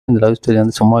இந்த love story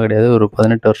வந்து சும்மா கிடையாது, ஒரு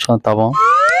 18 வருஷம் தவம்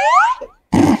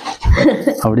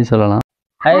அப்படி சொல்லலாம்.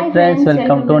 Hi friends,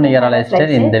 welcome to நிகரா life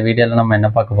style. இந்த வீடியோவில் நம்ம என்ன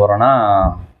பார்க்க போகிறோம்னா,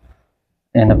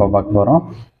 என்னப்பா பார்க்க போகிறோம்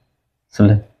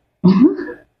சொல்லு.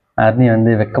 அர்னி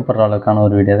வந்து வெக்கப்படுற அளவுக்கான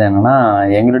ஒரு வீடியோ தான். என்னன்னா,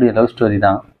 எங்களுடைய லவ் ஸ்டோரி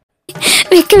தான்.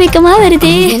 வெக்கமா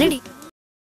வருதே.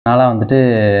 அதனால் வந்துட்டு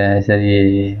சரி,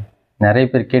 நிறைய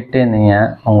பேர் கேட்டே இருந்தீங்க,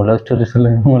 உங்கள் லவ் ஸ்டோரி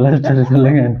சொல்லுங்கள், உங்கள் லவ் ஸ்டோரி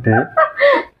சொல்லுங்கன்ட்டு.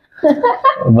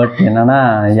 பட் என்னன்னா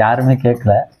யாருமே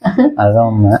கேட்கல, அதுதான்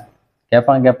உண்மை.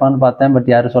 கேட்பான்னு பார்த்தேன், பட்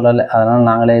யாரும் சொல்லலை. அதனால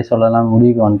நாங்களே சொல்லலாம்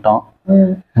முடிவுக்கு வந்துட்டோம்.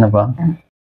 என்னப்பா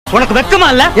உனக்கு வெக்கமா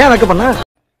இல்ல? ஏன் வெக்க பண்ண?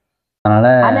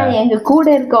 அதனால எங்க கூட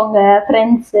இருக்கவங்க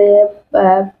ஃப்ரெண்ட்ஸ்,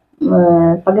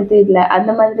 பக்கத்து வீட்டுல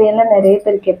அந்த மாதிரி எல்லாம் நிறைய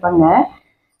பேர் கேட்பாங்க.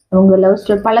 உங்க லவ்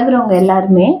ஸ்டோரி பழகுறவங்க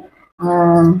எல்லாருமே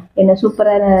என்ன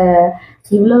சூப்பரா,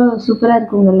 இவ்வளோ சூப்பரா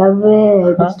இருக்கு உங்க லவ்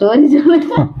ஸ்டோரி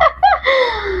சொல்லுங்க.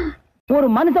 ஒரு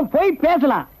மனுஷன் போய்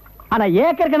பேசலாம், ஆனா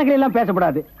ஏக்கர் கணக்கில் எல்லாம்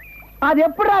பேசக்கூடாது. அது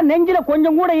எப்படா நெஞ்சில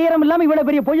கொஞ்சம் கூட ஈரம் இல்லாம இவ்வளவு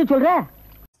பெரிய பொய்ய சொல்ற?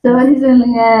 ஸ்டோரி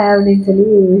சொல்லுங்க அப்படின்னு சொல்லி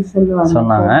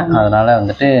சொன்னாங்க. அதனால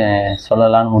வந்துட்டு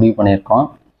சொல்லலான்னு முடிவு பண்ணியிருக்கோம்.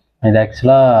 இது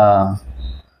ஆக்சுவலாக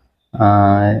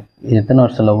எத்தனை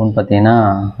வருஷம் லவ்னு பார்த்தீங்கன்னா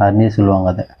அர்னி சொல்லுவாங்க.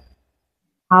 அது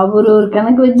அவர் ஒரு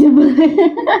கணக்கு வச்சு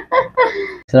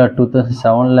ஆக்சுவலாக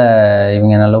 2007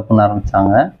 இவங்க என்ன லவ் பண்ண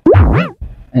ஆரம்பித்தாங்க.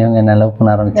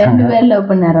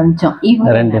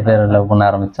 ரெண்டு பேர் லவ் பண்ண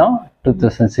ஆரம்பித்தோம்.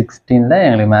 2016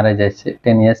 எங்களுக்கு மேரேஜ் ஆயிடுச்சு.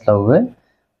 10 இயர்ஸ் லவ்.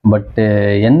 பட்டு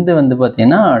எந்த வந்து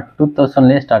பார்த்தீங்கன்னா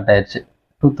 2000 ஸ்டார்ட் ஆயிடுச்சு.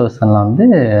 2000 வந்து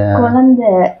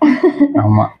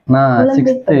ஆமாம், நான்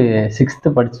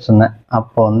சிக்ஸ்த்து படிச்சுட்டு இருந்தேன்.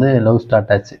 அப்போ வந்து லவ்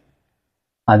ஸ்டார்ட் ஆச்சு.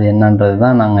 அது என்னன்றது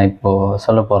தான் நாங்கள் இப்போது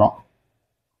சொல்ல போகிறோம்.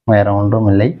 வேற ஒன்றும்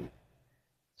இல்லை.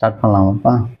 ஸ்டார்ட்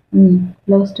பண்ணலாமாப்பா?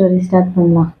 லவ் ஸ்டோரி ஸ்டார்ட்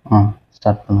பண்ணலாம்.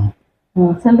 ஸ்டார்ட் பண்ணுவோம்.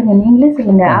 சொல்லுங்க, நீங்களே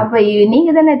சொல்லுங்க. அப்ப நீங்க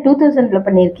தானே 2000ல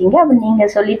பண்ணிருக்கீங்க, அப்ப நீங்க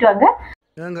சொல்லிட்டு வாங்க.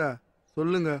 ஏங்க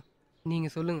சொல்லுங்க. நீங்க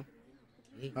சொல்லுங்க.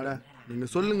 அட நீங்க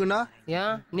சொல்லுங்கண்ணா.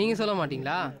 ஏன் நீங்க சொல்ல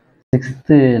மாட்டீங்களா?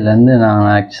 6th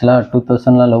நான் ஆக்சுவலாக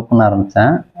 2000 லவ் பண்ண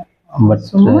ஆரம்பித்தேன். பட்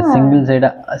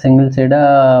சிங்கிள்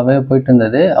சைடாகவே போயிட்டு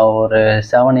இருந்தது. ஒரு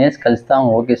 7 இயர்ஸ் கழிச்சு தான்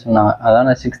அவங்க ஓகே சொன்னாங்க. அதான்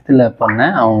நான் 6th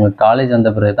பண்ணேன். அவங்க காலேஜ்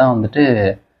வந்த பிறகு தான் வந்துட்டு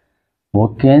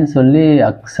ஓகேன்னு சொல்லி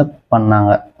அக்செப்ட்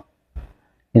பண்ணாங்க.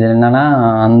 இது என்னன்னா,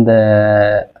 அந்த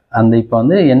அந்த இப்போ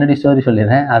வந்து என்னுடைய ஸ்டோரி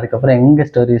சொல்லிடுறேன், அதுக்கப்புறம் எங்கள்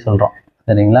ஸ்டோரி சொல்கிறோம்,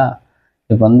 சரிங்களா?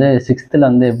 இப்போ வந்து 6th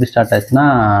வந்து எப்படி ஸ்டார்ட் ஆச்சுன்னா,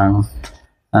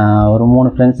 ஒரு 3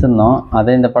 ஃப்ரெண்ட்ஸ் இருந்தோம்.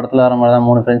 அதே இந்த படத்தில் வர மாதிரி தான்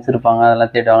 3 ஃப்ரெண்ட்ஸ் இருப்பாங்க,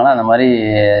 அதெல்லாம் தேடுவாங்கன்னா அந்த மாதிரி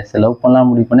லவ் பண்ணலாம்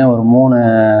முடிவு பண்ணி ஒரு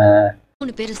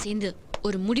 3 பேர் சேர்ந்து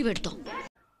ஒரு முடிவெடுத்தோம்.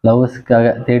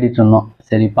 லவ்வர்ஸுக்காக தேடிட்டு இருந்தோம்.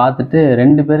 சரி, பார்த்துட்டு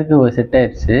 2 பேருக்கு ஒரு செட்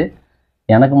ஆயிடுச்சு.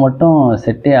 எனக்கு மட்டும்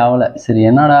செட்டே ஆகலை. சரி,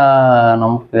 என்னடா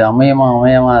நமக்கு அமையமா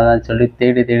அதான் சொல்லி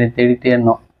தேடிட்டே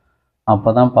இருந்தோம். அப்போ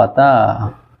தான் பார்த்தா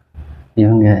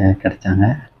இவங்க கிடைச்சாங்க.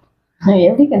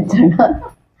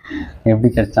 எப்படி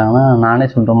கிடைச்சாங்கன்னா, நானே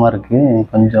சொல்கிற மாதிரி இருக்குது,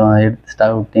 கொஞ்சம் எடுத்து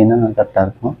ஸ்டாக் விட்டீங்கன்னா கரெக்டாக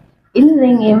இருக்கும். இல்லை,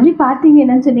 நீங்கள் எப்படி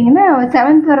பார்த்தீங்கன்னு சொன்னீங்கன்னா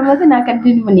 7th வரும்போது நான்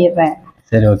கண்டினியூ பண்ணிடுறேன்.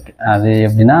 சரி, ஓகே. அது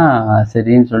எப்படின்னா,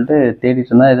 சரின்னு சொல்லிட்டு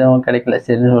தேடிட்டு இருந்தால் எதுவும் கிடைக்கல.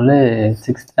 சரி சொல்லி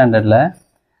 6th ஸ்டாண்டர்டில்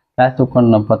கிளாஸ்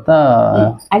உட்காந்து பார்த்தா,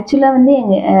 ஆக்சுவலாக வந்து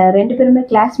எங்கள் 2 பேருமே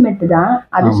கிளாஸ்மேட்டு தான்.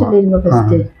 அது சொல்லிடுங்க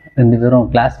ஃபஸ்ட்டு. 2 பேரும்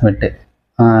கிளாஸ்மேட்டு,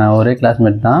 ஒரே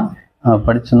கிளாஸ்மேட் தான்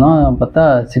படிச்சிருந்தோம். பார்த்தா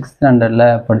 6th ஸ்டாண்டர்டில்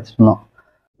படிச்சிருந்தோம்.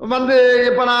 வந்து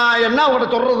இப்ப நான் என்ன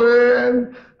உங்கள்கிட்ட சொல்றது,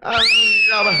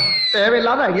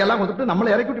 தேவையில்லாத ஐடியாலாம் கொடுத்துட்டு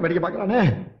நம்மளை இறக்கி விட்டு படிக்க பார்க்கறானே.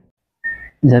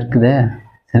 ஜர்க்குதே.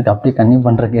 சரி, அப்படியே கன்னியூ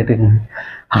பண்ணுற கேட்டுக்கங்க.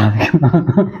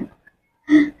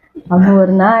 அந்த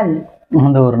ஒரு நாள்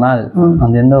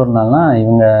அந்த எந்த ஒரு நாள்னா,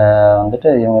 இவங்க வந்துட்டு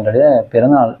இவங்களுடைய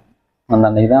பிறந்தநாள் அந்த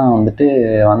அன்னைக்கு தான் வந்துட்டு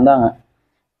வந்தாங்க.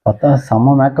 பார்த்தா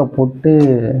செம்ம மேக்கப் போட்டு.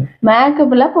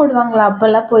 மேக்கப் எல்லாம் போடுவாங்களா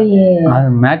அப்பெல்லாம்? போய் அது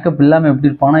மேக்கப் இல்லாம எப்படி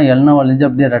இருப்பானா, எண்ணெய் வலிஞ்சு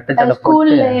அப்படியே ரெட்டை ஜடை.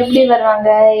 ஸ்கூல்ல எப்படி வருவாங்க,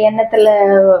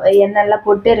 எண்ணெய்லாம்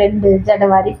போட்டு 2 ஜடை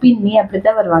வாரி பின்னி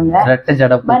அப்படித்தான் வருவாங்க. ரெட்டை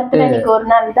ஜடை போட்டு. ஒரு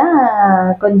நாள் தான்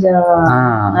கொஞ்சம்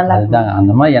நல்லா இருந்தாங்க.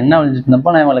 அந்த மாதிரி எண்ணெய் வலிஞ்சிட்டு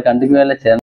இருந்தப்போ நான் இவங்களை கண்டுக்கவே இல்லை.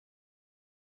 சரி,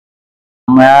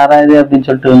 யாராவது அப்படின்னு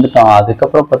சொல்லிட்டு வந்துட்டோம்.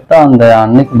 அதுக்கப்புறம் பார்த்தா அந்த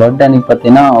அன்னைக்கு பர்த்டே அன்னைக்கு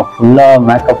பார்த்தீங்கன்னா ஃபுல்லா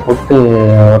மேக்கப் போட்டு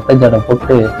ஒட்டை ஜடை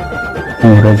போட்டு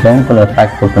ஒரு ப்ரௌன் கலர்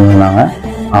பேக் போட்டுருந்தாங்க.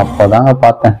 அப்போதாங்க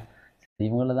பார்த்தேன்,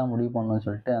 இவங்கள தான் முடிவு பண்ணணும்னு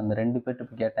சொல்லிட்டு அந்த 2 பேர்கிட்ட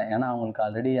போய் கேட்டேன். ஏன்னா அவங்களுக்கு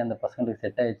ஆல்ரெடி அந்த பசங்களுக்கு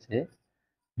செட் ஆயிடுச்சு.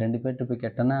 2 பேர்கிட்ட போய்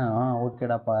கேட்டேன்னா,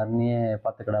 ஓகேடாப்பா அர்னியே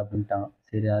பார்த்துக்கடா அப்படின்ட்டாங்க.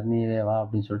 சரி, அர்னியே வா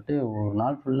அப்படின்னு சொல்லிட்டு ஒரு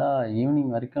நாள் ஃபுல்லாக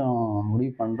ஈவினிங் வரைக்கும்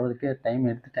முடிவு பண்ணுறதுக்கே டைம்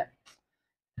எடுத்துட்டேன்.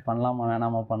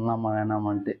 பண்ணலாமா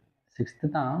வேணாமான்ட்டு. 6th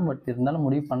தான், பட் இருந்தாலும்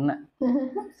முடிவு பண்ணேன்.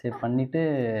 சரி பண்ணிவிட்டு,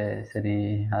 சரி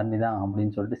அர்னி தான்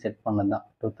அப்படின்னு சொல்லிட்டு செட் பண்ணது தான்.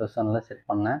 2000 செட்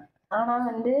பண்ணேன். ஆனா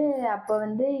வந்து அப்ப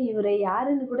வந்து இவரு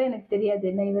யாருன்னு கூட எனக்கு தெரியாது.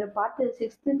 நான் இவரை பார்த்து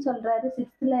 6th சொல்றாரு.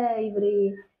 6th இவரு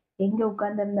எங்க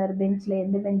உட்கார்ந்துருந்தாரு, பெஞ்ச்ல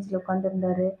எந்த பெஞ்ச்ல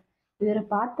உட்கார்ந்துருந்தாரு, இவரை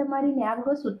பார்த்த மாதிரி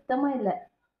ஞாபகம் சுத்தமா இல்லை.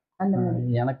 அந்த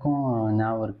மாதிரி எனக்கும்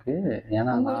ஞாபகம் இருக்கு.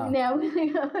 ஏன்னா உங்களுக்கு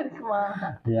ஞாபகம் இருக்குமா?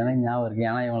 எனக்கு ஞாபகம் இருக்கு.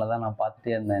 ஏன்னா இவங்கள தான் நான்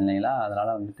பார்த்துட்டே இருந்தேன் இல்லைங்களா, அதனால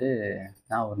வந்துட்டு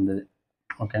ஞாபகம் இருந்தது.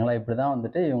 ஓகேங்களா, இப்படி தான்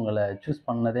வந்துட்டு இவங்களை சூஸ்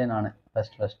பண்ணதே நான்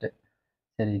ஃபஸ்ட்டு.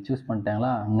 சரி சூஸ்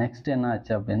பண்ணிட்டாங்களா, நெக்ஸ்ட் என்ன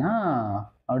ஆச்சு அப்படின்னா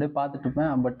அப்படியே பார்த்துட்டு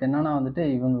இருப்பேன். பட் என்னன்னா வந்துட்டு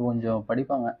இவங்க கொஞ்சம்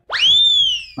படிப்பாங்க,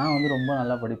 நான் வந்து ரொம்ப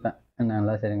நல்லா படிப்பேன்.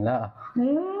 நல்லா சரிங்களா,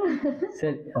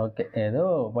 சரி ஓகே ஏதோ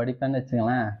படிப்பேன்னு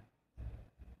வச்சுங்களேன்.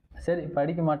 சரி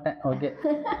படிக்க மாட்டேன் ஓகே.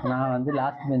 நான் வந்து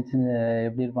லாஸ்ட் பெஞ்சு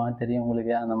எப்படி இருப்பான்னு தெரியும்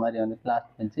உங்களுக்கு, அந்த மாதிரி வந்துட்டு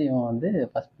லாஸ்ட் பெஞ்சு, இவன் வந்து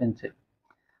ஃபஸ்ட் பெஞ்சு.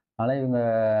 அதனால்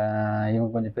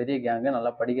இவங்க கொஞ்சம் பெரிய கேங்கு,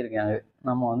 நல்லா படிக்கிற கேங்கு.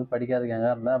 நம்ம வந்து படிக்காத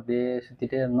கேங்காக இருந்தால் அப்படியே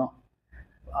சுற்றிட்டே இருந்தோம்.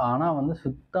 ஆனால் வந்து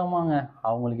சுத்தமாங்க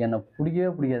அவங்களுக்கு என்னை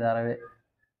பிடிக்கவே பிடிக்காது அறவே.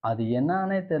 அது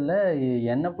என்னன்னே தெரியல,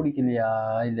 என்ன பிடிக்கலையா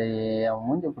இல்லை என்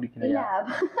மூஞ்ச பிடிக்கலையா?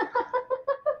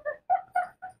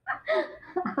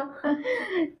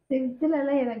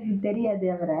 சிக்ஸ்த்துலலாம் எனக்கு தெரியாது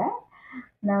அவரை.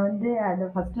 நான் வந்து அதை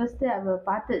ஃபஸ்ட்டு அவ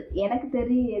பார்த்து எனக்கு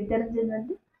தெரிஞ்சது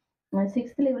வந்து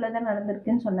சிக்ஸ்த்தில் இவ்வளோ தான்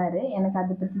நடந்திருக்குன்னு சொன்னார். எனக்கு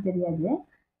அதை பற்றி தெரியாது,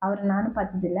 அவரை நானும்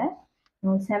பார்த்ததில்ல.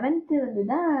 7th வந்து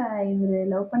தான் இவர்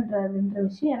லவ் பண்ணுறாருன்ற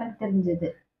விஷயம் எனக்கு தெரிஞ்சது.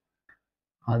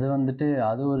 அது வந்துட்டு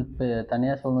அது ஒரு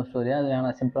தனியாக சொல்லணும் ஸ்டோரியா, அது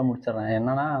நான் சிம்பிளாக முடிச்சிடுறேன்.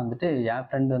 என்னன்னா வந்துட்டு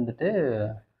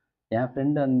என்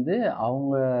ஃப்ரெண்டு வந்து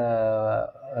அவங்க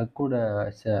கூட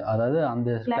அதாவது அந்த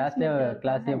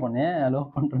கிளாஸ்லேயே பொண்ணே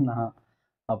லவ் பண்ணிருந்தான்.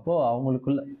 அப்போது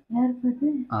அவங்களுக்குள்ள யார்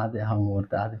பார்த்து அது அவங்க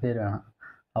ஒருத்தர், அது பேர் வேணாம்.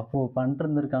 அப்போது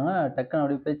பண்ணிருந்துருக்காங்க. டக்குன்னு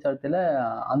அப்படியே பேச்சுவார்த்தையில்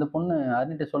அந்த பொண்ணு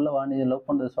அருணிட்ட சொல்லவா, நீ லவ்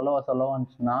பண்ணுறது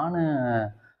சொல்லவான்னு நான்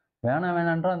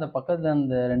வேணான்றா. அந்த பக்கத்தில்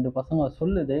அந்த 2 பசங்க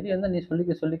சொல்லு தைரியம் இருந்தால் நீ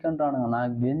சொல்லிக்கன்றானுங்க.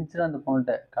 நான் கெஞ்சிறேன் அந்த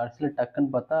பொண்ணுகிட்ட. கடைசியில்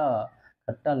டக்குன்னு பார்த்தா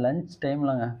கரெக்டாக லஞ்ச்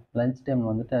டைமில்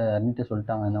வந்துட்டு அருணிட்ட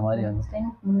சொல்லிட்டாங்க இந்த மாதிரி வந்து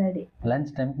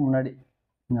லஞ்ச் டைமுக்கு முன்னாடி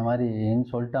இந்த மாதிரின்னு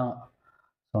சொல்லிட்டாங்க.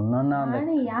 சொன்னோன்னா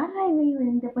அந்த யாரா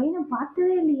இவன், இந்த பையனை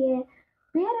பார்த்ததே இல்லையே,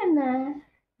 பேர் என்ன,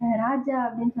 ராஜா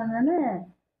அப்படின்னு சொன்னானே,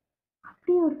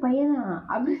 அப்படியே ஒரு பையனா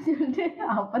அப்படின்னு சொல்லிட்டு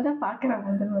அப்பதான் பாக்குறேன்.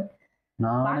 முதல்ல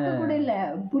பார்க்க கூட இல்ல,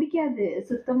 பிடிக்காது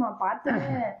சுத்தமா, பார்த்தேன்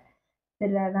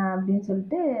சரிடா அப்படின்னு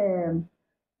சொல்லிட்டு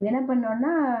என்ன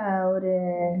பண்ணோன்னா, ஒரு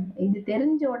இது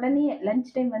தெரிஞ்ச உடனே லஞ்ச்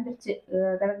டைம் வந்துருச்சு,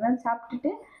 கரெக்டாக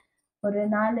சாப்பிட்டுட்டு ஒரு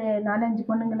 4-5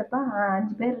 பொண்ணுங்களப்பா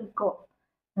 5 பேர் இருக்கோம்.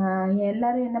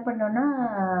 எல்லாரும் என்ன பண்ணோன்னா,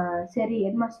 சரி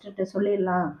ஹெட்மாஸ்டர்கிட்ட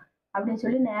சொல்லிடலாம் அப்படின்னு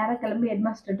சொல்லி நேராக கிளம்பி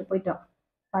ஹெட்மாஸ்டர்கிட்ட போயிட்டோம்.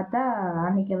 பார்த்தா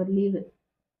அன்னைக்கு அவர் லீவு.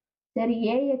 சரி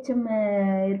ஏஹெச்எம்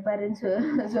இருப்பாருன்னு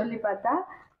சொல்லி பார்த்தா,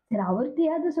 சரி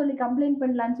அவர்கிட்டயாவது சொல்லி கம்ப்ளைண்ட்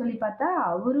பண்ணலான்னு சொல்லி பார்த்தா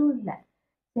அவரும் இல்லை.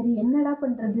 சரி என்னடா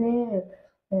பண்ணுறது,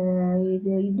 இது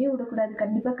இப்படியே விடக்கூடாது,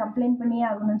 கண்டிப்பாக கம்ப்ளைண்ட் பண்ணியே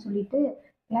ஆகணும்னு சொல்லிட்டு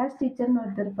கிளாஸ் டீச்சர்னு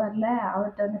ஒருத்தர் இருப்பார்ல,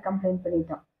 அவர்கிட்ட வந்து கம்ப்ளைண்ட்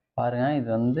பண்ணிட்டோம். பாருங்க, இது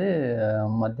வந்து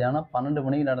மத்தியானம் 12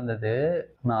 மணிக்கு நடந்தது.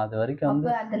 நான் அது வரைக்கும்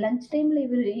வந்து அந்த லஞ்ச் டைம்ல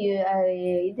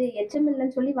இது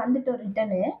ஹெச்எம்எல்னு சொல்லி வந்துட்டோம்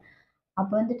ரிட்டனு.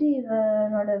 அப்போ வந்துட்டு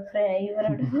இவரோட பழைய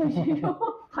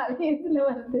இதுல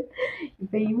வருது.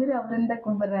 இப்போ அவருன்னு தான்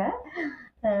கும்பிட்றேன்.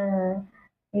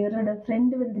 இவரோட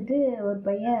ஃப்ரெண்டு வந்துட்டு ஒரு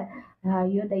பையன்,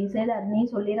 ஐயோ தயவுசெய்து அருணி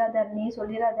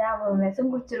சொல்லிடாத அவன்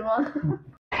விஷம் குடிச்சிருவான்,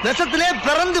 விஷத்திலே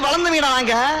பிறந்து வளர்ந்தவீடா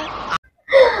நாங்க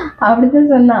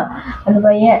அப்படிதான் சொன்னான் அந்த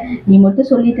பையன். நீ மட்டும்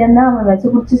சொல்லிட்டேன்னா அவன் விஷ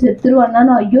குடிச்சு செத்துருவான்னா,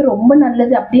 நான் ஐயோ ரொம்ப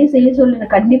நல்லது அப்படியே செய்ய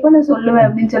சொல்லு, கண்டிப்பா நான் சொல்லுவேன்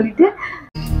அப்படின்னு சொல்லிட்டு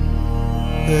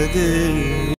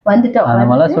வந்துட்டோம். அந்த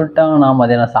மாதிரிலாம் சொல்லிட்டாங்க. நான்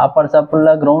மதியானம் சாப்பாடு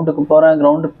சாப்பிடல, கிரவுண்டுக்கு போறேன்.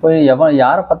 கிரவுண்டுக்கு போய்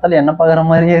யாரை பார்த்தாலும் என்ன பார்க்குற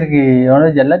மாதிரியே இருக்கு.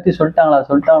 எல்லாத்தையும்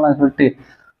சொல்லிட்டாங்களான்னு சொல்லிட்டு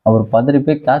அவர் பதறி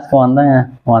போய் கிளாஸ்க்கு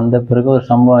வந்த பிறகு ஒரு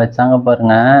சம்பவம் வச்சாங்க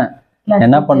பாருங்க.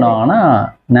 என்ன பண்ணுவாங்கன்னா,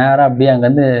 நேராக அப்படியே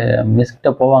அங்கேருந்து மிஸ்கிட்ட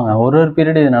போவாங்க. ஒரு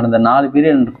பீரியட் இது நடந்த 4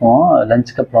 பீரியட் இருக்கும்.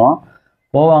 லஞ்சுக்கு அப்புறம்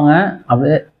போவாங்க,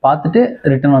 அப்படியே பார்த்துட்டு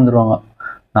ரிட்டர்ன் வந்துடுவாங்க.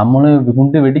 நம்மளும் இப்படி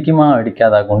குண்டு வெடிக்குமா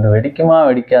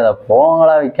வெடிக்காதா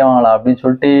போவாங்களா வைக்கவாங்களா அப்படின்னு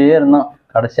சொல்லிட்டே இருந்தோம்.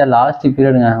 கடைசியாக லாஸ்ட்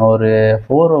பீரியடுங்க, ஒரு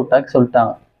 4 o'clock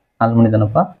சொல்லிட்டாங்க. 4 மணி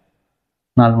தானேப்பா,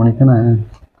 4 மணிக்கு தானே,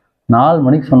 4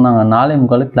 மணிக்கு சொன்னாங்க.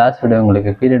 4:45 கிளாஸ் விட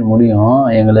உங்களுக்கு பீரியட் முடியும்.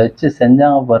 எங்களை வச்சு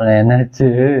செஞ்சாங்க பாருங்க. என்ன வச்சு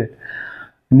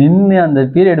நின்று அந்த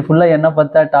பீரியட் ஃபுல்லாக என்ன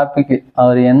பார்த்தா டாபிக்.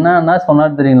 அவர் என்னன்னா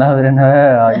சொன்னார் தெரியுங்களா, அவர் என்ன,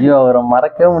 ஐயோ அவரை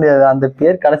மறக்கவே முடியாது. அந்த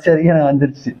பேர் கடைசி வரைக்கும் எனக்கு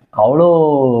வந்துருச்சு. அவ்வளோ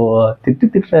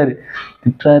திட்டுறாரு,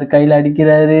 கையில்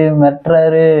அடிக்கிறாரு,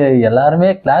 மிரட்டுறாரு.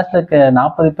 எல்லாருமே கிளாஸ்ல இருக்க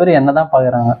 40 பேர் என்ன தான்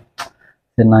பார்க்குறாங்க.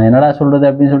 சரி நான் என்னடா சொல்றது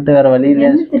அப்படின்னு சொல்லிட்டு வேற வழி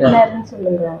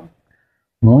இல்லைன்னு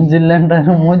மூஞ்சி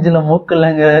இல்லைன்றாரு, மூஞ்சில மூக்கு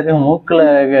இல்லைங்கிறாரு, மூக்குல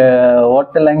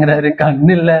ஓட்டலைங்கிறாரு,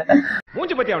 கண்ணு இல்லை.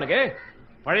 மூஞ்சி பத்தி அவனுக்கு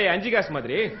பழைய 5 காசு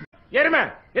மாதிரி. ஏறுமே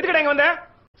எதுக்கடா இங்க வந்த,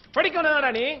 படிக்க வந்தா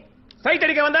நீ சைட்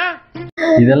அடிக்க வந்த?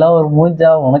 இதெல்லாம் ஒரு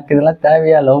மூஞ்சா, உனக்கு இதெல்லாம்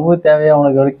தேவையா, லவ் தேவையா,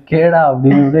 உனக்கு ஒரு கேடா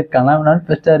அப்படின்னு கண்ணாமண்ணான்னு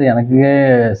பேசிட்டாரு. எனக்கு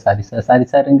சாரி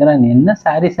சாருங்கிற, நீ என்ன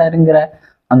சாரிங்கிற,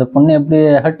 அந்த பொண்ணு எப்படி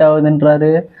ஹர்ட்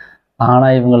ஆகுதுன்றாரு.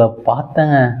 ஆனால் இவங்கள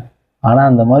பார்த்தேங்க. ஆனால்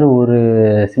அந்த மாதிரி ஒரு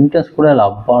சிம்டம்ஸ் கூட இல்லை.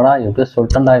 அப்பாடா எப்படியோ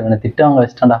சொல்லிட்டேன்டா, இவனை திட்டுவாங்க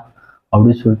வச்சிட்டேன்டா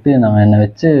அப்படின்னு சொல்லிட்டு நான் என்னை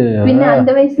வச்சு பின்ன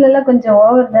அந்த வயசுல எல்லாம் கொஞ்சம்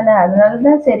ஓவர் தானே,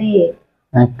 அதனாலதான் சரி.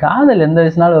 காதல் எந்த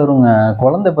வயசுனாலும் வருங்க.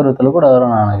 குழந்தை பருவத்தில் கூட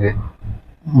வரும். எனக்கு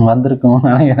வந்திருக்கும்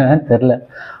நினைக்கிறேன், தெரில.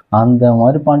 அந்த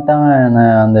மாதிரி பண்ணிட்டாங்க.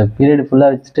 அந்த பீரியட்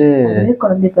ஃபுல்லாக வச்சுட்டு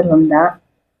குழந்தை பருவம் தான்.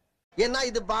 ஏன்னா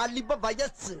இது வாலிப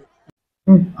வயசு.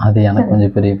 அது எனக்கு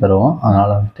கொஞ்சம் பெரிய பருவம்.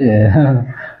 அதனால் வந்துட்டு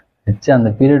வச்சு அந்த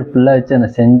பீரியட் ஃபுல்லாக வச்சு அதை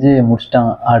செஞ்சு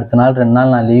முடிச்சிட்டாங்க. அடுத்த நாள் 2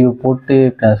 நாள் நான் லீவு போட்டு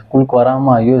ஸ்கூலுக்கு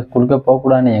வராமல், ஐயோ ஸ்கூலுக்கே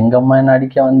போகக்கூடாதுன்னு எங்கள் அம்மா என்ன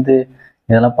அடிக்க வந்து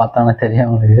இதெல்லாம் பார்த்தாங்க தெரியும்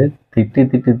அவங்களுக்கு.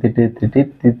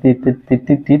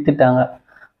 தீர்த்துட்டாங்க.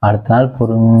 அடுத்த நாள்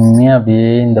பொறுமையாக அப்படியே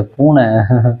இந்த பூனை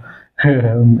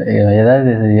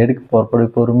ஏதாவது எடுக்க போகிறப்படி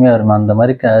பொறுமையாக வருமா அந்த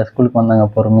மாதிரி ஸ்கூலுக்கு வந்தாங்க.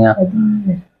 பொறுமையாக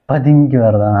பதுங்கி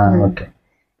வரதான். ஓகே,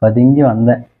 பதுங்கி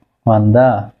வந்தா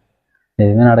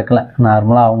எதுவுமே நடக்கலை.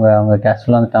 நார்மலாக அவங்க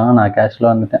கேஷுவலாக வந்துட்டாங்க, நான்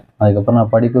கேஷுவலாக வந்துட்டேன். அதுக்கப்புறம்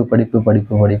நான்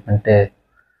படிப்புன்ட்டு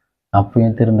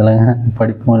அப்பயும் திருந்தலைங்க.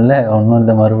 படிப்பும் இல்லை ஒன்றும்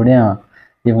இல்லை. மறுபடியும்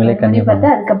இவங்களே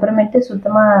பார்த்தா அதுக்கப்புறமேட்டு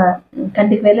சுத்தமா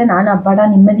கண்டுக்கவே இல்லை. நானும் அப்பாடா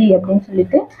நிம்மதி அப்படின்னு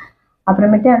சொல்லிட்டு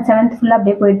அப்புறமேட்டு 7th ஃபுல்லாக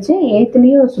அப்படியே போயிடுச்சு.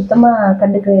 8th சுத்தமா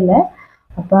கண்டுக்கவே இல்லை.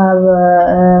 அப்போ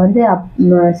வந்து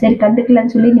சரி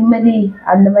கண்டுக்கலன்னு சொல்லி நிம்மதி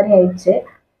அந்த மாதிரி ஆயிடுச்சு.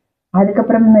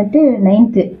 அதுக்கப்புறமேட்டு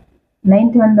 9th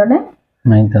வந்தோடனே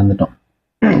 9th வந்துட்டோம்.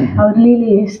 அவர்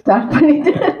லீலி ஸ்டார்ட்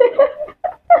பண்ணிட்டு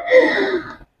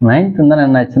 9th இருந்தாலும்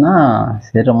என்ன ஆச்சுன்னா,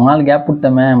 சரி ரொம்ப நாள் கேப்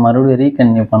விட்டோமே, மறுபடியும்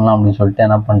ரீகன்டினியூ பண்ணலாம் அப்படின்னு சொல்லிட்டு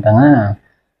என்ன பண்ணிட்டாங்க,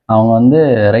 அவங்க வந்து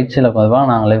ரைட் சைடில்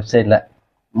உட்காந்துருப்பாங்க, நாங்கள் லெஃப்ட் சைடில்.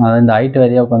 அதாவது இந்த ஹைட்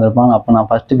வரியாக உட்காந்துருப்பாங்க. அப்போ நான்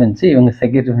ஃபஸ்ட்டு பெஞ்சு, இவங்க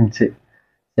செகண்ட் பெஞ்சு.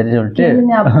 சரி சொல்லிட்டு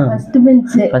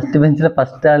ஃபஸ்ட்டு பெஞ்சில்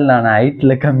ஃபஸ்ட் ஆள் நான்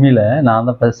ஹைட்டில் கம்மியில், நான்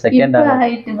தான் ஃபஸ்ட் செகண்ட்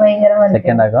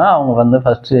ஆகும். அவங்க வந்து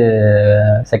ஃபஸ்ட்டு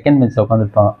செகண்ட் பெஞ்சில்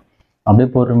உட்காந்துருப்பாங்க. அப்படியே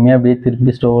பொறுமையாக அப்படியே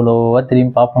திரும்பி ஸ்லோவாக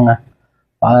திரும்பி பார்ப்போங்க.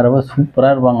 பார்க்குறப்ப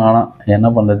சூப்பராக இருப்பாங்க. ஆனால் என்ன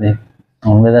பண்ணுறது,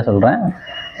 உண்மைதான் சொல்கிறேன்.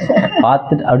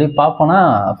 பார்த்துட்டு அப்படியே பார்ப்போன்னா,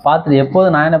 பார்த்துட்டு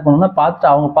எப்போதும் நான் என்ன பண்ணுவேன்னா, பார்த்துட்டு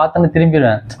அவங்க பார்த்தோன்னு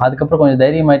திரும்பிடுவேன். அதுக்கப்புறம் கொஞ்சம்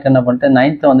தைரியமாயிட்டு என்ன பண்ணிட்டு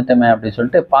 9th வந்துட்டேமே அப்படின்னு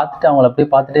சொல்லிட்டு பார்த்துட்டு அவங்கள அப்படியே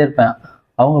பார்த்துட்டே இருப்பேன்.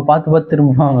 அவங்க பார்த்து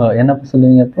திரும்புவாங்க. என்ன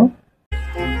சொல்லுவீங்க அப்போ?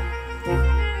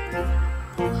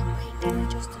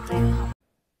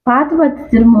 பார்த்து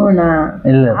திரும்புவனா?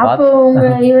 இல்லை, அப்போ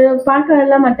பார்க்க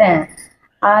எல்லாம் மாட்டேன்.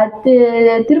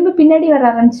 திரும்ப பின்னாடி வர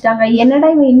ஆரம்பிச்சிட்டாங்க. என்னடா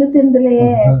இவன் இன்னும்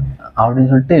திருந்தலையே அப்படின்னு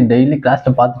சொல்லிட்டு டெய்லி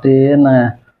கிளாஸ்ல பார்த்துட்டே இருந்தேன்.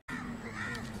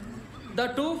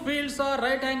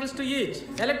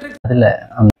 அதில்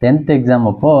அந்த 10th எக்ஸாம்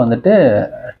அப்போ வந்துட்டு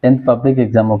 10th பப்ளிக்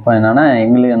எக்ஸாம் அப்போ என்னன்னா,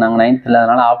 நாங்கள் 9th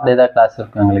அதனால ஆஃப் டே தான் கிளாஸ்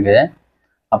இருக்கும் எங்களுக்கு.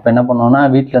 அப்போ என்ன பண்ணுவோம்னா,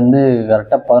 வீட்டிலேருந்து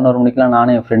கரெக்டாக 11 மணிக்கெலாம்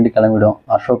நானும் என் ஃப்ரெண்டு கிளம்பிவிடும்,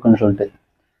 அசோக்குன்னு சொல்லிட்டு.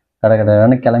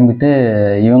 கடை கிளம்பிட்டு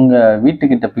இவங்க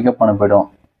வீட்டுக்கிட்ட பிக்கப் பண்ண போய்டும்.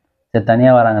 சரி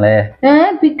தனியாக வராங்களே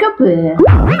பிக்கப்பு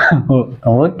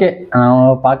ஓகே அவங்க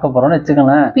பார்க்க போகிறோன்னு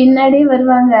வச்சுக்கோங்களேன். பின்னாடியே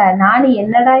வருவாங்க. நானும்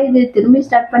என்னடா இது திரும்பி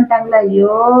ஸ்டார்ட் பண்ணிட்டாங்களா,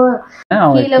 ஐயோ.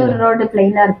 கீழே ஒரு ரோடு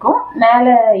பிளைனா இருக்கும்,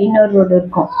 மேலே இன்னொரு ரோடு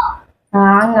இருக்கும்.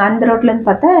 அந்த ரோட்ல இருந்து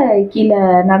பார்த்தா கீழே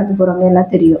நடந்து போறவங்க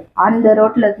எல்லாம் தெரியும். அந்த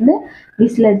ரோட்ல இருந்து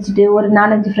விசில் அடிச்சுட்டு ஒரு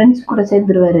 4-5 ஃப்ரெண்ட்ஸ் கூட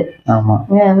சேர்ந்துருவாரு.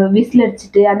 விசில்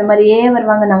அடிச்சுட்டு அந்த மாதிரியே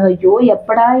வருவாங்க. நாங்க ஐயோ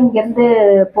எப்படா இங்க இருந்து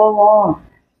போவோம்,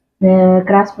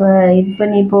 கிராஸ் இது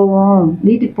பண்ணி போவோம்,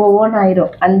 வீட்டுக்கு போவோம்னு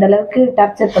ஆயிரும். அந்த அளவுக்கு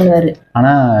டார்ச்சர் பண்ணுவாரு.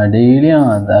 ஆனா டெய்லியும்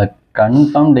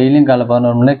கன்ஃபார்ம் டெய்லியும் காலை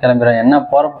 11 மணிக்கு கிளம்பிடுறேன். என்ன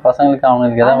போற பசங்களுக்கு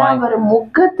அவங்களுக்கு ஏதாவது ஒரு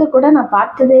முகத்தை கூட நான்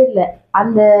பார்த்ததே இல்லை.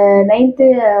 அந்த 9th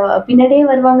பின்னாடியே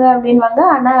வருவாங்க அப்படின்வாங்க.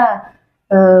 ஆனா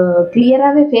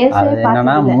கிளியராகவே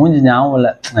என்னன்னா மூஞ்சி ஞாபகம்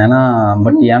இல்லை. ஏன்னா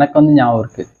பட் எனக்கு வந்து ஞாபகம்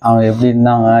இருக்கு, அவங்க எப்படி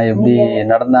இருந்தாங்க, எப்படி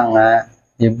நடந்தாங்க,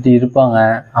 எப்படி இருப்பாங்க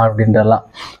அப்படின்றலாம்.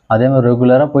 அதே மாதிரி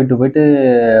ரெகுலராக போயிட்டு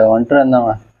வந்துட்டு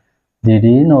இருந்தாங்க.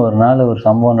 திடீர்னு ஒரு நாள் ஒரு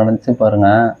சம்பவம் நடந்துச்சு பாருங்க.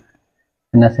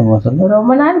 என்ன சம்பவம் சொல்லுங்க?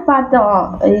 ரொம்ப நாள் பார்த்தோம்,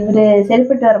 இவரு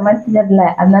சரிப்பட்டு வர மாதிரி தெரியல.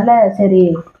 அதனால சரி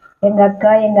எங்க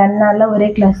அக்கா எங்க அண்ணா எல்லாம் ஒரே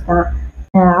கிளாஸ் தான்,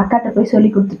 அக்காட்ட போய் சொல்லி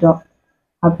கொடுத்துட்டோம்.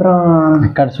 அப்புறம்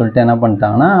அக்காட்ட சொல்லிட்டு என்ன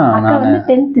பண்ணிட்டாங்கன்னா, நான்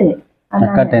 10th,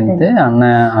 அக்கா 10th,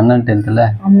 அண்ணன் 10th,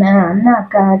 அண்ணா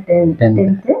அக்கா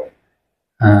 10th.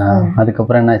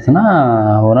 அதுக்கப்புறம் என்ன ஆச்சுன்னா,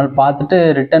 ஒரு நாள் பார்த்துட்டு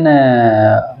ரிட்டர்னு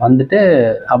வந்துட்டு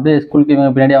அப்படியே ஸ்கூலுக்கு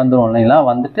இவங்க பின்னாடியே வந்துடும் இல்லைங்களா.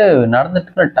 வந்துட்டு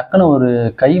நடந்துட்டு டக்குன்னு ஒரு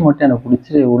கை மட்டும் என்னை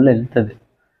பிடிச்சி உள்ளே இழுத்தது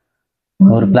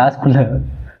ஒரு கிளாஸ்க்குள்ள.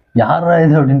 யாரா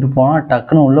இது அப்படின்ட்டு போனால்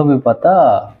டக்குன்னு உள்ளே போய் பார்த்தா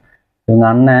இவங்க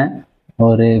அண்ணன்,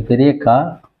 ஒரு பெரியக்கா,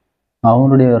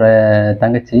 அவங்களுடைய ஒரு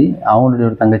தங்கச்சி, அவங்களுடைய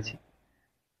ஒரு தங்கச்சி,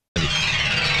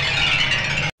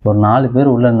 ஒரு 4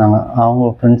 பேர் உள்ளே இருந்தாங்க. அவங்க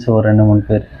ஃப்ரெண்ட்ஸ் ஒரு 2-3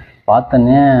 பேர்.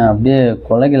 பார்த்தோன்னே அப்படியே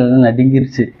கொலைகள்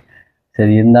நடுங்கிருச்சு.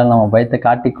 சரி இருந்தாலும் நம்ம பயத்தை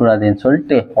காட்டிக்கூடாதுன்னு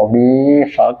சொல்லிட்டு அப்படியே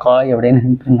ஷாக்காகி அப்படியே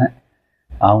நின்றுருந்தேன்.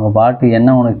 அவங்க பாட்டு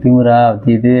என்ன உனக்கு திமிரா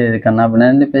இது கண்ணா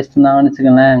அப்படின்னு பேசிட்டு இருந்தாங்கன்னு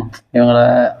வச்சுக்கோங்களேன் இவங்களை.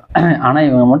 ஆனால்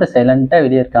இவங்க மட்டும் சைலண்ட்டாக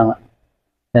வெளியே இருக்காங்க.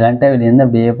 சைலண்ட்டாக வெளியே இருந்து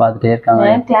அப்படியே பார்த்துட்டே இருக்காங்க.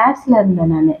 கிளாஸ்ல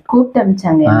இருந்தேன் நான், கூப்பிட்டு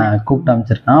அமிச்சாங்க. கூப்பிட்டு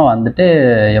அமிச்சிருக்கான். வந்துட்டு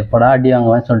எப்படா அடி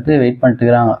வாங்குவேன்னு சொல்லிட்டு வெயிட் பண்ணிட்டு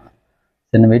இருக்கிறாங்க.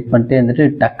 சரி வெயிட் பண்ணிட்டே இருந்துட்டு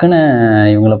டக்குன்னு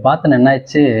இவங்கள பார்த்தேன்னு என்ன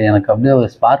ஆயிடுச்சு, எனக்கு அப்படியே ஒரு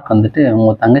ஸ்பார்க் வந்துட்டு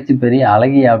உங்கள் தங்கச்சி பெரிய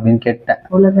அழகியா அப்படின்னு கேட்டேன்.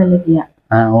 உலக அழகியா?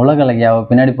 உலக அழகியாவை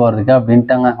பின்னாடி போகிறதுக்கா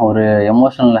அப்படின்ட்டாங்க ஒரு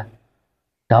எமோஷனில்.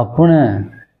 டப்புன்னு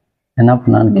என்ன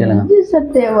பண்ணான்னு கேளுங்க.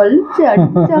 சட்டையை வலிச்சு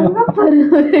அடிச்சாங்க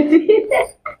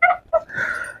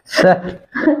சார்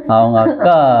அவங்க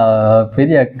அக்கா,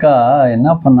 பெரிய அக்கா என்ன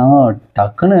பண்ணாங்க,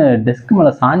 டக்குன்னு டெஸ்க்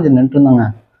மேலே சாஞ்சு நின்று இருந்தாங்க.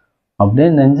 அப்படியே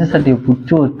நெஞ்சு சட்டையை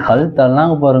பிடிச்சி ஒரு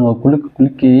தள்ளாங்க பாருங்க,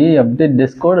 குலுக்கி அப்படியே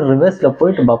டெஸ்கோட ரிவர்ஸ்ல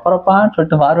போயிட்டு பப்பரப்பான்னு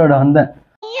சொல்லிட்டு ஃபார்வர்டு வந்தேன்.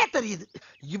 தெரியுது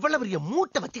இவ்வளவு பெரிய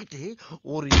மூட்டை வச்சுக்கிட்டு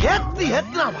ஒரு ஏத்து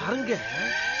வாருங்க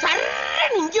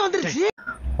இங்க வந்துருச்சு.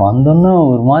 வந்தோன்னு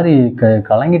ஒரு மாதிரி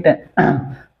கலங்கிட்டேன்.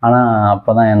 ஆனா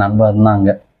அப்பதான் என் நண்பர் இருந்தாங்க.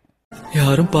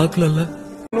 யாரும் பார்க்கல.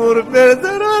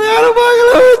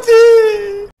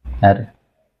 யாரு?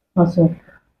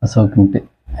 அசோக்குன்ட்டு.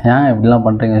 ஏன் இப்படிலாம்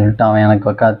பண்ணுறீங்கன்னு சொல்லிட்டு அவன் எனக்கு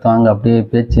உக்காத்துவாங்க. அப்படியே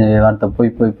பேச்சு வார்த்தை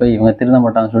போய் இவங்க திருந்த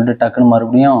மாட்டாங்கன்னு சொல்லிட்டு டக்குன்னு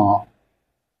மறுபடியும்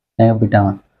எங்கே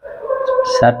போயிட்டாங்க,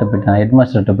 சார்கிட்ட போயிட்டாங்க, ஹெட்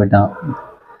மாஸ்டர்கிட்ட போயிட்டாங்க.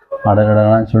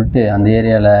 அடலான்னு சொல்லிட்டு அந்த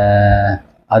ஏரியாவில்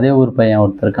அதே ஊர் பையன்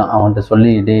ஒருத்தர் இருக்கான், அவன்கிட்ட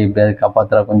சொல்லி டே இப்படியாவது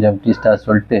காப்பாற்றுறா கொஞ்சம் ப்ளீஸ்டா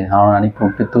சொல்லிட்டு அவனை அனுப்பி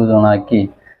விட்டு தூதுவனாக்கி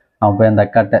அவன் போய் அந்த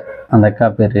அக்கா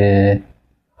பேர்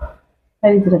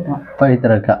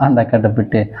பவித்ரக்கா, அந்த அக்காட்ட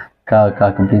போயிட்டு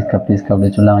காக்கு ப்ளீஸ்க்கா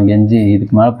அப்படின்னு சொல்லி அவன் கெஞ்சி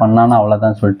இதுக்கு மேலே பண்ணானா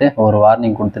அவ்வளோதான் சொல்லிட்டு ஒரு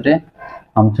வார்னிங் கொடுத்துட்டு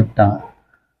அமுச்சு விட்டாங்க.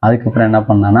 அதுக்கப்புறம் என்ன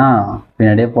பண்ணான்னா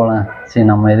பின்னாடியே போகலாம், சரி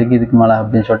நம்ம இதுக்கு மேலே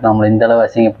அப்படின்னு சொல்லிட்டு நம்மளை இந்த அளவு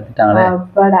அசிங்கப்படுத்திட்டாங்களே,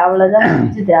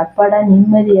 அப்பாடா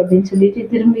நிம்மதி அப்படின்னு சொல்லிட்டு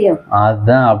திரும்பியும்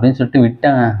அதுதான் அப்படின்னு சொல்லிட்டு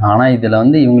விட்டாங்க. ஆனால் இதில்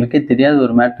இவங்களுக்கே தெரியாத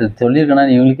ஒரு மேட்ரு சொல்லியிருக்கேன்னா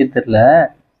இவங்களுக்கே தெரியல.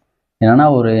 என்னன்னா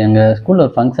எங்கள் ஸ்கூலில்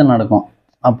ஒரு ஃபங்க்ஷன் நடக்கும்.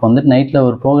 அப்போ நைட்டில்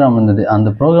ஒரு ப்ரோக்ராம் இருந்தது. அந்த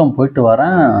ப்ரோக்ராம் போயிட்டு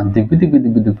வரேன்,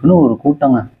 திப்புன்னு ஒரு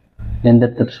கூட்டங்க. எந்த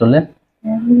இடத்துல சொல்லு,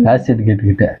 ஆசிட்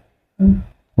கேட்டுக்கிட்ட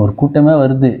ஒரு கூட்டமே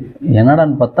வருது.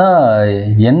 என்னடான்னு பார்த்தா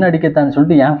என்ன அடிக்கத்தான்னு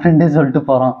சொல்லிட்டு என் ஃப்ரெண்டே சொல்லிட்டு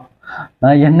போகிறான்.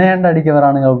 நான் என்ன ஏன்டா அடிக்க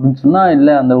வரானுங்க அப்படின்னு சொன்னால்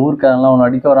இல்லை அந்த ஊருக்காரெல்லாம் ஒன்று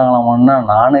அடிக்க வராங்களாமான்னா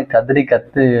நானே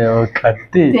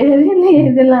கத்தி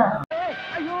இதெல்லாம்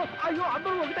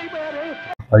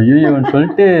ஐயோன்னு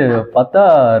சொல்லிட்டு பார்த்தா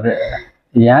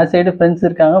என் சைடு ஃப்ரெண்ட்ஸ்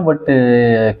இருக்காங்க. பட்டு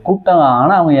கூப்பிட்டாங்க,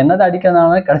 ஆனால் அவங்க என்னதான்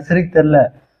அடிக்கிறதாங்க கடைசி வரைக்கும் தெரில.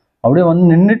 அப்படியே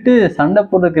நின்றுட்டு சண்டை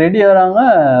போடுறதுக்கு ரெடி ஆகிறாங்க.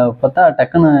 பார்த்தா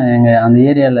டக்குன்னு எங்கள் அந்த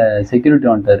ஏரியாவில் செக்யூரிட்டி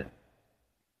வந்துட்டார்.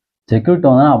 செக்யூரிட்டி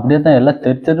வந்தால் அப்படியே தான் எல்லாம்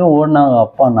தெரிச்சதும் ஓடினாங்க.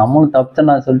 அப்பா நம்மளும்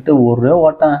தப்பிச்சேன்னா சொல்லிட்டு ஒரே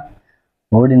ஓட்டேன்.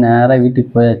 ஓடி நேராக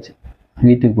வீட்டுக்கு போயாச்சு.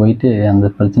 வீட்டுக்கு போயிட்டு அந்த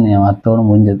பிரச்சனை என் அத்தோடு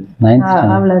முடிஞ்சது.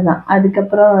 அவ்வளோதான்.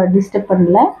 அதுக்கப்புறம் டிஸ்டர்ப்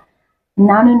பண்ணல,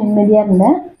 நானும் நிம்மதியாக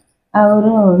இருந்தேன்,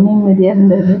 அவரும் நிம்மதியாக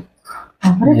இருந்தார்.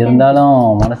 இருந்தாலும்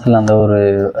மனசில்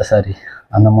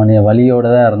அந்த மணிய வலியோட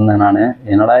தான் இருந்தேன் நான்.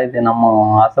 என்னடா இது நம்ம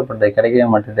ஆசைப்பட்டது கிடைக்கவே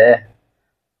மாட்டேதே,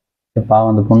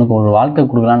 பாவம் அந்த பொண்ணுக்கு ஒரு வாழ்க்கை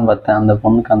கொடுக்கலான்னு பார்த்தேன். அந்த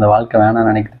பொண்ணுக்கு அந்த வாழ்க்கை வேணாம்னு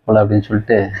நினைக்கிறது போல அப்படின்னு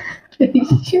சொல்லிட்டு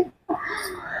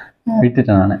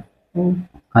விட்டுட்டேன் நான்.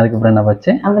 அதுக்கப்புறம் என்ன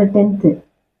பச்சு, அவர் 10th.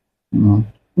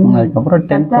 அதுக்கப்புறம்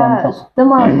 10th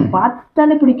சுத்தமா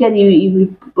பார்த்தாலே பிடிக்காது.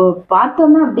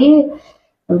 பார்த்தோம்னா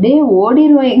அப்படியே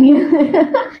ஓடிடுவேன் எங்க.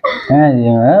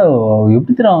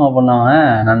 எப்படி தருவாங்க பண்ணாங்க.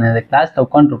 நான் இந்த கிளாஸ்ல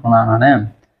உட்காந்துருப்பேன். நான்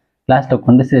கிளாஸ்ல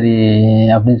உட்காந்து சரி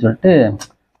அப்படின்னு சொல்லிட்டு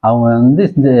அவங்க இந்த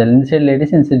சைடு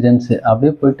லேடிஸ் இந்த சைடு ஜென்ட்ஸ்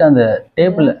அப்படியே போயிட்டு அந்த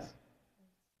டேபிள்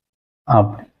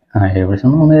அப்படி எப்படி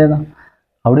சொன்னாங்க தான்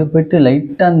அப்படியே போயிட்டு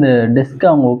லைட்டாக அந்த டெஸ்க்கு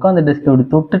அவங்க உட்காந்த டெஸ்க் அப்படி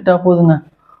தொட்டுட்டா போதுங்க,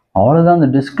 அவ்வளோதான். அந்த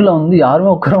டெஸ்கில்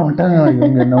யாருமே உட்கார மாட்டாங்க.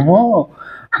 இவங்க என்னமோ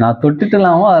நான்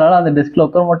தொட்டுட்டுலாமோ அதனால அந்த டெஸ்க்ல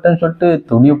உட்கார மாட்டேன்னு சொல்லிட்டு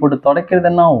துணியை போட்டு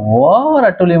துடைக்கிறதுன்னா ஓவர்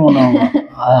அட்டூழியம் பண்ணுவாங்க.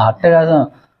 அட்டகாசம்.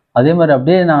 அதே மாதிரி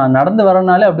அப்படியே நான் நடந்து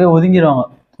வரனாலே அப்படியே ஒதுங்கிடுவாங்க.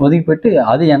 ஒதுங்கி போயிட்டு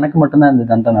அது எனக்கு மட்டும்தான் இந்த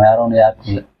தண்டனை, வேற ஒன்று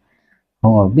யாருக்கும் இல்லை.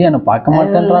 அவங்க அப்படியே என்னை பார்க்க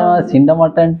மாட்டேன்றான், சிண்ட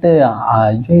மாட்டேன்ட்டு.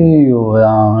 ஐயோ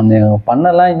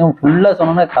பண்ணலாம். இன்னும் ஃபுல்லாக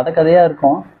சொன்னோன்னா கதையாக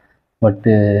இருக்கும்.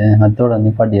 பட்டு அதோட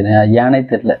நிப்பாட்டிடுறேன். ஏனே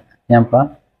தெரில. ஏன்ப்பா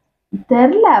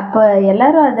தெரில. அப்போ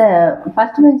எல்லாரும் அதை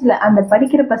ஃபர்ஸ்ட் பெஞ்சில் அந்த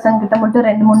படிக்கிற பசங்க கிட்ட மட்டும்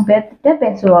 2-3 பேர்கிட்ட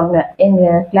பேசுவாங்க.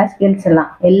 எங்கள் கிளாஸ் கேர்ள்ஸ்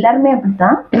எல்லாம் எல்லாருமே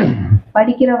அப்படித்தான்.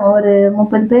 படிக்கிற ஒரு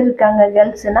 30 பேர் இருக்காங்க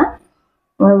கேர்ள்ஸ்னா,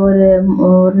 ஒரு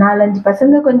 4-5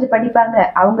 பசங்க கொஞ்சம் படிப்பாங்க,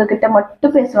 அவங்க கிட்ட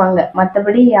மட்டும் பேசுவாங்க.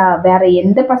 மற்றபடி வேற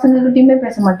எந்த பசங்க கிட்டயுமே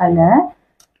பேச மாட்டாங்க.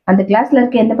 அந்த கிளாஸ்ல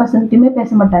இருக்க எந்த பசங்கிட்டையுமே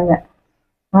பேச மாட்டாங்க.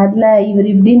 அதுல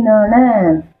இவர் இப்படின்னோடனே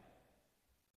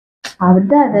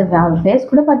அவர்தான் அது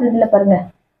ஃபேஸ் கூட பார்த்தது இல்லை பாருங்க.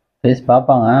 ஃபேஸ்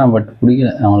பார்ப்பாங்க, பட் பிடிக்கல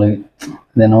அவங்களுக்கு,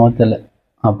 இது என்னவோ தெரியல.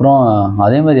 அப்புறம்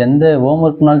அதே மாதிரி எந்த ஹோம்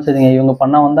ஒர்க்னாலும் சரிங்க, இவங்க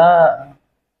பண்ண வந்தால்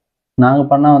நாங்கள்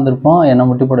பண்ணால் வந்திருப்போம், என்னை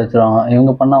முட்டி போட வச்சுருவாங்க.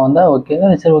 இவங்க பண்ணால் வந்தால் ஓகே,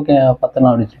 சரி ஓகே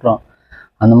பார்த்துலாம் அப்படி வச்சுருவோம்.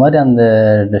 அந்த மாதிரி அந்த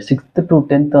 6th to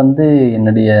 10th வந்து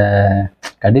என்னுடைய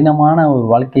கடினமான ஒரு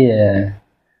வாழ்க்கையை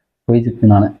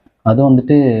போயிருக்கு நான். அதுவும்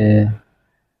வந்துட்டு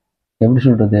எப்படி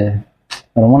சொல்கிறது,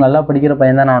 ரொம்ப நல்லா படிக்கிற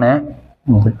பையன் தான் நான்.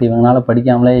 பட் இவங்களால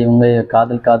படிக்காமலே இவங்க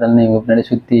காதல்னு இவங்க பின்னாடி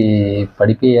சுற்றி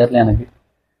படிப்பே ஏறல எனக்கு.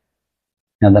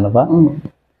 அதானப்பா.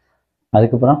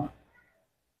 அதுக்கப்புறம்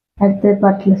அடுத்த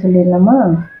பாட்டுல சொல்லிடலாமா?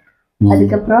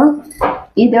 அதுக்கப்புறம்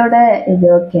இதோட இது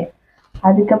ஓகே.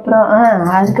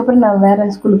 அதுக்கப்புறம் நான் வேற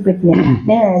ஸ்கூலுக்கு போயிட்டேன்.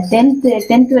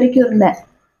 10th வரைக்கும் இருந்தேன்.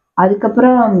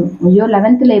 அதுக்கப்புறம் ஐயோ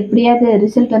 11th எப்படியாவது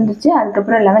ரிசல்ட் வந்துருச்சு.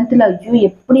 அதுக்கப்புறம் 11th ஐயோ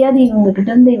எப்படியாவது இவங்க கிட்ட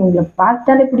இருந்து இவங்களை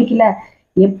பார்த்தாலே பிடிக்கல,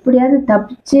 எப்படியாவது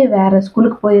தப்பிச்சு வேற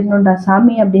ஸ்கூலுக்கு போயிடணும்டா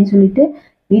சாமி அப்படின்னு சொல்லிட்டு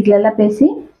வீட்டில எல்லாம் பேசி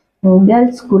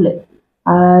கேர்ள்ஸ்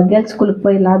ஸ்கூலுக்கு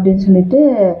போயிடலாம் அப்படின்னு சொல்லிட்டு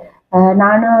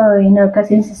நானும் இன்னொரு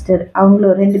கசின் சிஸ்டர்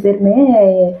அவங்களும் 2 பேருமே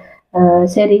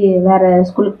சரி வேற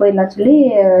ஸ்கூலுக்கு போயிடலாம்னு சொல்லி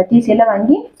டிசி எல்லாம்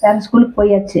வாங்கி வேற ஸ்கூலுக்கு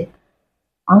போயாச்சு.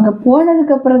 அங்க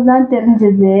போனதுக்கு அப்புறம் தான்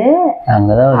தெரிஞ்சது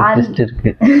அங்கதான் ஒரு ட்விஸ்ட்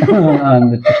இருக்கு.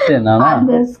 அந்த ட்விஸ்ட் என்னன்னா,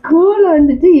 அந்த ஸ்கூல்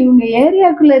வந்துட்டு இவங்க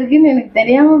ஏரியாக்குள்ள இருக்குன்னு எனக்கு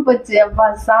தெரியாம போச்சு. அப்பா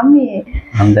சாமி,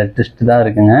 அந்த ட்விஸ்ட் தான்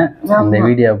இருக்குங்க. அந்த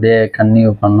வீடியோ அப்படியே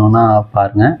கன்டினியூ பண்ணோம்னா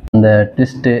பாருங்க அந்த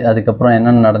ட்விஸ்ட். அதுக்கப்புறம்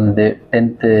என்னென்ன நடந்தது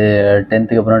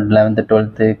 10th அப்புறம் 11th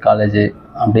 12th காலேஜ்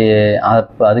அப்படியே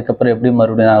அதுக்கப்புறம் எப்படி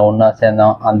மறுபடியும் நாங்கள் ஒன்றா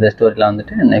சேர்ந்தோம், அந்த ஸ்டோரியில்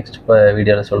வந்துட்டு நெக்ஸ்ட்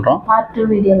வீடியோவில் சொல்கிறோம். பார்ட் 2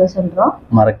 வீடியோவில் சொல்கிறோம்.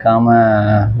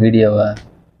 மறக்காமல் வீடியோவை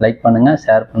லைக் பண்ணுங்கள்,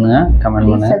 ஷேர் பண்ணுங்கள், கமெண்ட்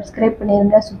பண்ணுங்கள், சப்ஸ்கிரைப்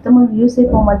பண்ணிடுங்க. சுத்தமாக வியூஸே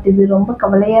போக மாட்டேது, ரொம்ப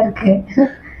கவலையாக இருக்குது.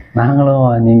 நாங்களும்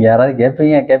நீங்கள் யாராவது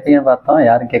கேட்பீங்கன்னு பார்த்தோம்,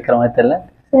 யாரும் கேட்குற மாதிரி தெரியல.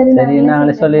 சரி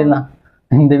நாங்களே சொல்லிடலாம்.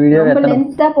 இந்த வீடியோ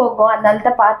லென்த்தாக போகும், அதனால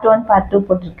தான் பார்ட் 1 பார்ட் 2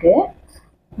 போட்டிருக்கு.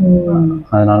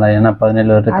 அதனால ஏன்னா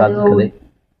 17 வருஷம் காத்துக்குது.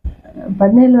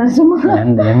 17 வருஷமா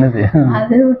என்னது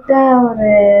அது விட்டா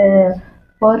ஒரு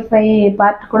 4-5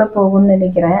 பார்ட் கூட போகும்னு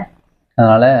நினைக்கிறேன்.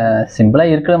 அதனால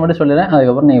சிம்பிளாக இருக்கிறத மட்டும் சொல்லிடுறேன்.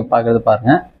 அதுக்கப்புறம் நீங்கள் பார்க்குறது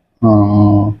பாருங்கள்.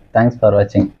 தேங்க்ஸ் ஃபார்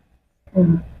வாட்சிங்.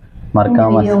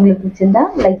 மறக்காம உங்களுக்கு பிடிச்சிருந்தா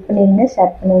லைக் பண்ணிடுங்க,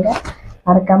 ஷேர் பண்ணுங்க,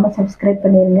 மறக்காம சப்ஸ்கிரைப்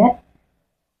பண்ணிடுங்க.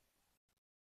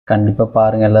 கண்டிப்பாக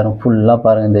பாருங்கள், எல்லோரும் ஃபுல்லாக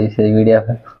பாருங்கள் தயவுசெய்து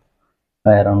வீடியோவை.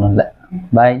 வேறு ஒன்றும் இல்லை.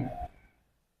 பாய்.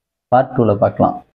 பார்ட் 2ல பார்க்கலாம்.